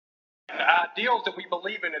the ideals that we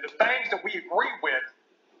believe in and the things that we agree with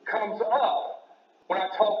comes up when I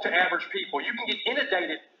talk to average people. You can get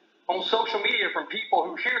inundated on social media from people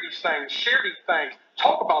who hear these things, share these things,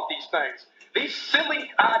 talk about these things. These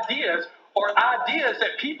silly ideas are ideas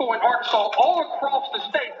that people in Arkansas all across the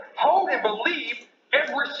state hold and believe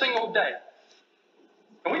every single day.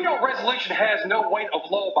 And we know resolution has no weight of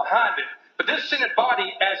law behind it, but this Senate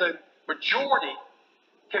body, as a majority,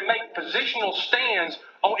 can make positional stands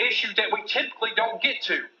on issues that we typically don't get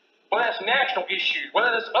to, whether that's national issues,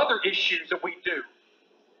 whether that's other issues that we do.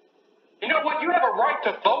 You know what? You have a right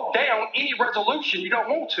to vote down any resolution you don't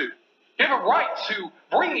want to. You have a right to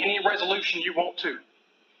bring any resolution you want to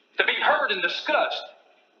be heard and discussed.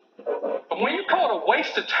 But when you call it a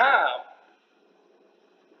waste of time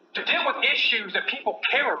to deal with issues that people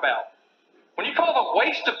care about, when you call it a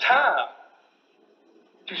waste of time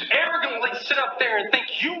to arrogantly sit up there and think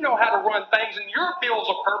you know how to run things and your bills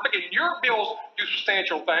are perfect and your bills do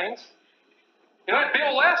substantial things. You know, that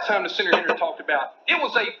bill last time the Senator Henry talked about, it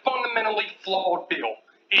was a fundamentally flawed bill,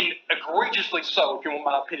 and egregiously so, if you want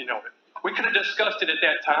my opinion on it. We could have discussed it at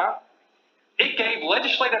that time. It gave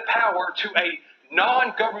legislative power to a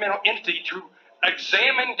non-governmental entity to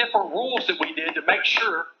examine different rules that we did to make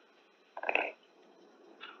sure.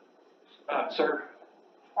 Sir?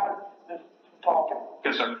 Just talking.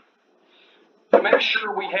 Yes, sir. To make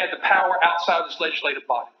sure we had the power outside this legislative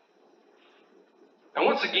body. And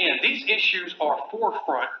once again, these issues are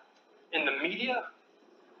forefront in the media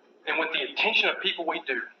and with the attention of people we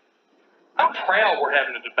do. I'm proud we're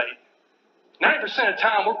having a debate. 90% of the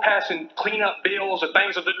time, we're passing cleanup bills and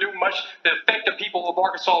things that do much that affect the people of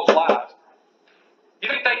Arkansas's lives. You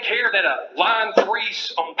think they care that a line 3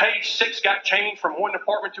 on page 6 got changed from one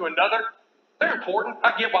department to another? They're important.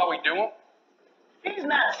 I get why we do them. He's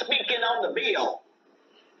not speaking on the bill.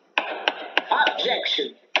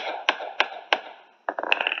 Objection.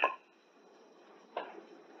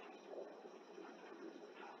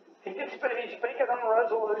 He's speaking on a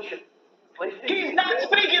resolution. He's not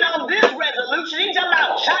speaking on this resolution. He's talking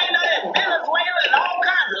about China and Venezuela and all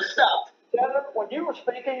kinds of stuff. Senator, when you were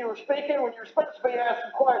speaking when you're supposed to be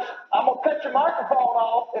asking questions. I'm going to cut your microphone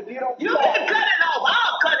off if you don't. You can cut it off.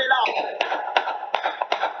 I'll cut it off.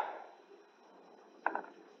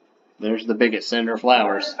 There's the bigot, Senator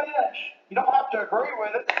Flowers. You don't have to agree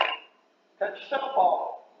with it. Cut yourself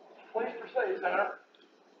off. Please proceed, Senator.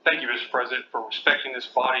 Thank you, Mr. President, for respecting this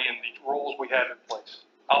body and the rules we have in place.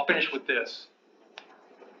 I'll finish with this.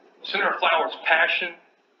 Senator Flowers' passion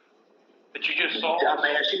that you just saw.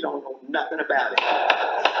 Dumbass, you don't know nothing about it.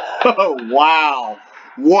 Oh, wow.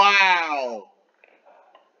 Wow.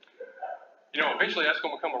 You know, eventually that's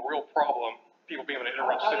going to become a real problem, people being able to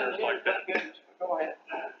interrupt senators like that. Go ahead.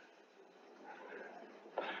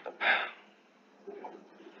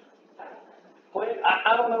 Please,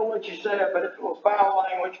 I don't know what you said, but if it was foul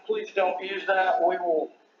language, please don't use that. We will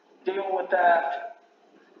deal with that.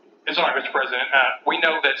 It's all right, Mr. President. We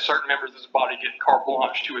know that certain members of this body get carte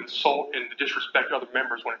blanche to insult and to disrespect other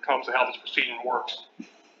members when it comes to how this proceeding works.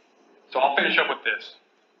 So I'll finish up with this.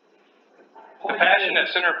 The passion that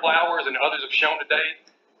Senator Flowers and others have shown today,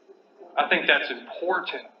 I think that's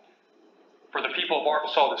important for the people of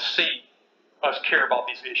Arkansas to see us care about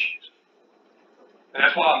these issues. And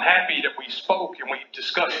that's why I'm happy that we spoke and we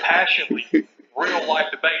discussed passionately real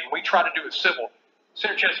life debate. And we try to do it civil.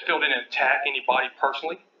 Senator Chesterfield didn't attack anybody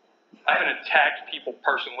personally. I haven't attacked people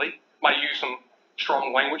personally. Might use some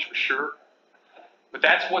strong language for sure. But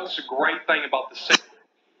that's what's the great thing about the Senate.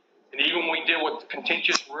 And even when we deal with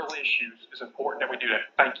contentious real issues, it's important that we do that.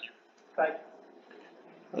 Thank you. Thank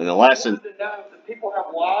you. And the lesson. To know that people have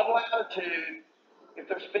wide latitude if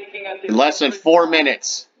they're speaking at the. In less than 4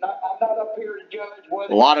 minutes. I'm not up here to judge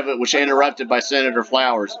whether. A lot of it was interrupted by Senator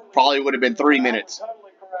Flowers. Probably would have been 3 minutes.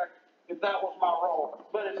 Totally correct if that was my role,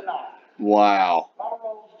 but it's not. Wow. My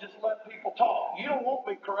role is just let people talk. You don't want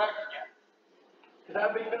me correcting you, because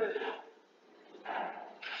that'd be business.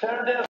 Senator